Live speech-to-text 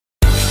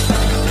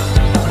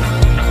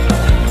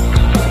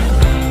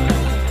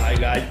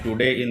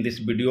Today in this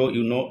video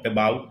you know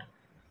about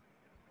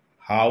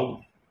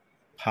how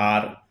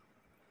far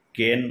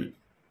can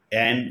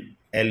an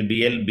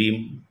LVL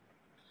beam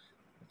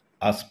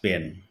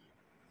span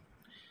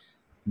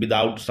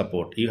without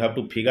support. You have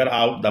to figure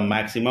out the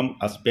maximum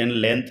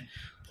span length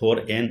for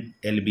an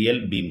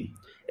LVL beam.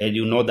 As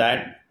you know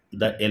that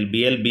the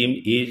LVL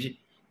beam is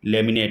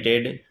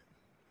laminated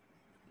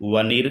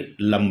veneer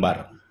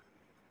lumber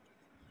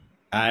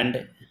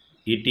and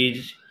it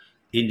is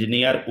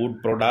engineered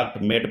wood product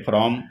made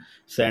from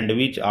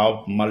sandwich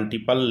of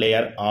multiple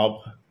layer of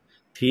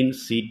thin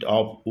sheet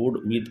of wood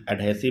with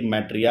adhesive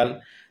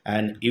material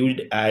and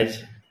used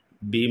as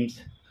beams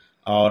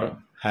or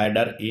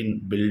header in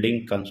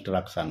building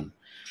construction.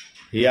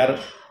 Here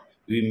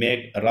we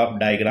make a rough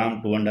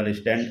diagram to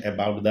understand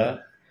about the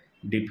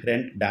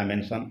different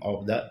dimension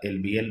of the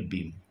LVL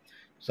beam.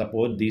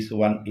 Suppose this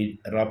one is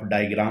a rough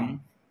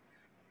diagram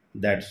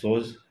that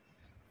shows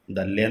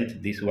the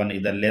length. This one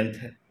is the length,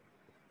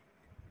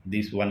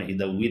 this one is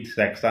the width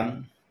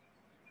section,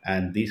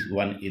 and this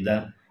one is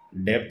the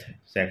depth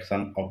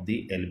section of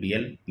the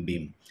LVL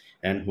beam.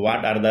 And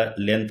what are the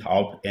length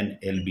of an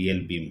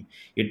LVL beam?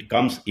 It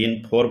comes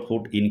in 4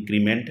 foot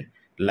increment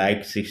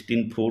like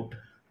 16 foot,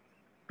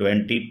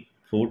 20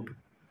 foot,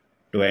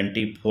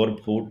 24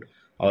 foot,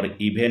 or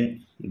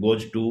even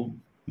goes to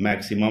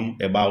maximum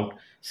about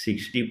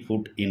 60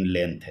 foot in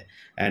length,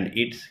 and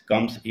it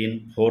comes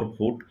in 4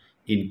 foot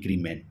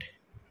increment.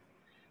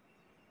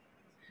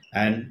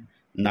 And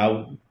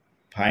now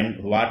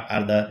find what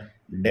are the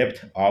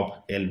depth of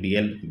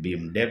LVL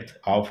beam. Depth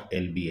of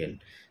LVL,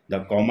 the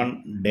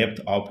common depth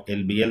of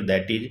LVL,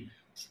 that is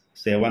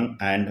 7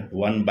 and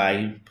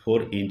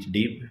 1/4 inch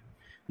deep.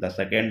 The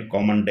second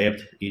common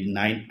depth is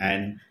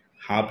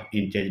 9.5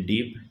 inches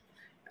deep,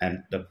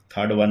 and the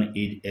third one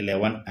is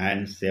 11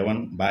 and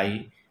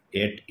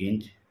 7/8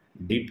 inch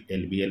deep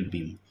LVL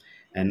beam.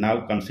 And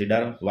now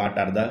consider what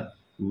are the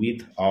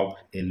width of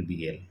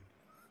LVL.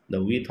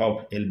 The width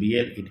of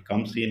LVL, it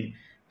comes in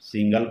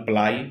single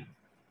ply,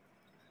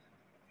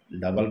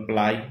 double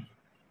ply,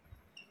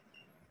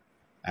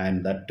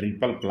 and the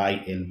triple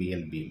ply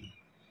LVL beam.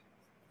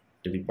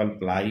 Triple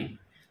ply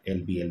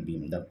LVL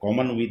beam. The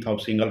common width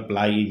of single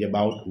ply is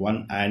about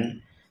 1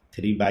 and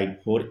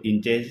 3/4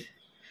 inches.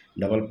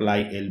 Double ply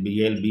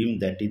LVL beam,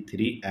 that is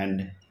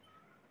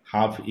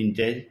 3.5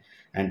 inches,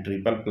 and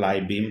triple ply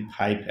beam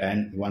 5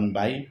 and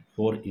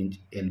 1/4 inch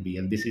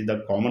LVL. This is the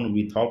common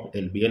width of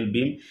LVL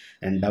beam.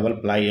 And double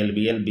ply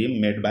LVL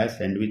beam made by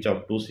sandwich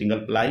of 2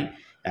 single ply,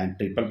 and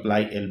triple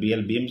ply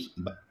LVL beams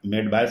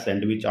made by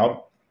sandwich of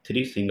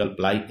 3 single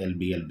ply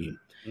LVL beam.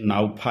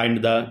 Now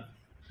find the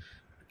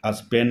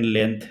span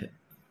length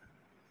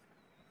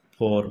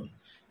for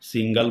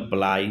single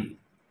ply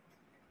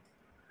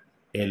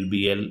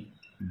LVL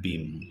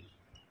beam.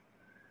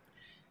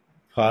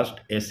 First,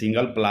 a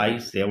single ply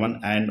 7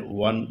 and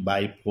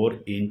 1/4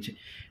 inch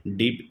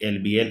deep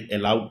LVL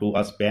allowed to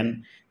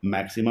span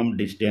maximum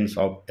distance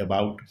of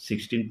about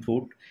 16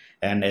 foot,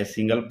 and a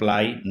single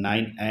ply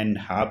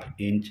 9.5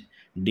 inch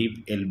deep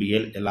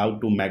LVL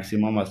allowed to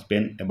maximum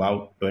span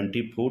about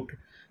 20 foot,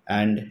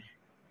 and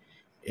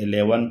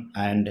 11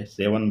 and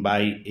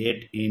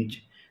 7/8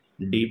 inch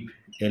deep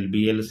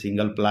LVL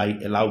single ply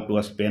allowed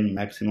to span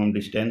maximum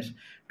distance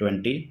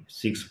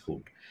 26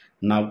 foot.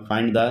 Now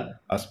find the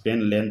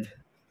span length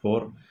for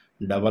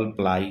double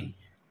ply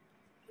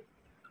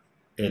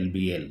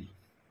LVL.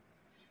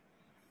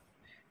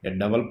 A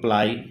double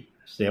ply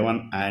 7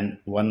 and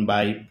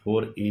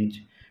 1/4 inch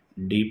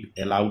deep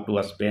allowed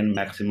to span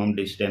maximum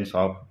distance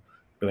of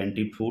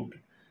 20 foot,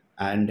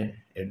 and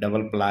a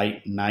double ply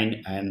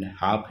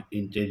 9.5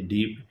 inches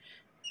deep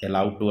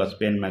allowed to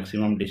span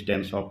maximum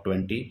distance of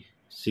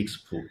 26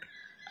 foot,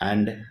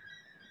 and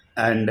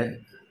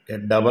a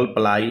double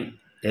ply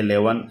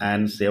 11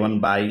 and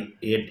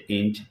 7/8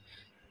 inch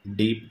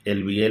deep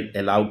LVL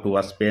allowed to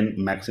span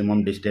maximum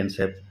distance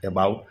of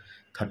about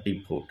 30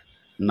 foot.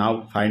 Now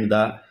find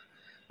the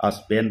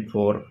span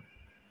for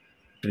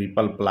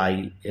triple ply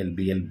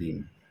LVL beam.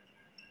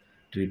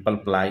 Triple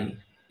ply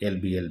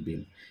LVL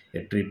beam. A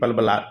triple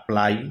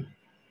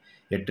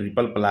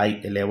ply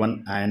 11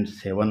 and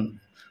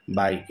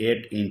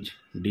 7/8 inch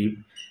deep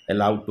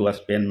allowed to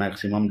span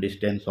maximum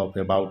distance of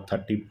about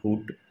 30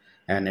 foot,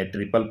 and a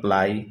triple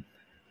ply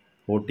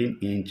 14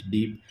 inch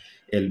deep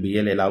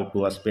LVL allowed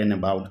to span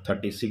about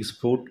 36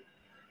 foot,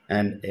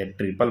 and a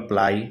triple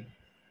ply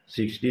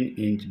 16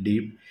 inch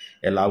deep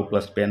allowed to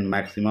span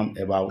maximum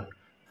about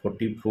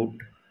 40 foot,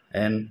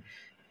 and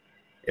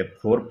a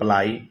 4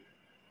 ply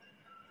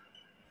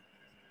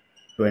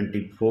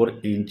 24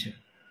 inch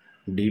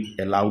deep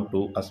allowed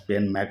to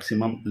span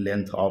maximum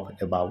length of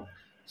about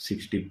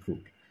 60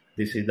 foot.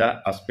 This is the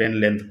span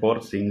length for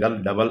single,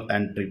 double,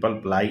 and triple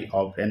ply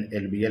of an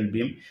LVL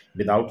beam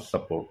without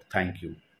support. Thank you.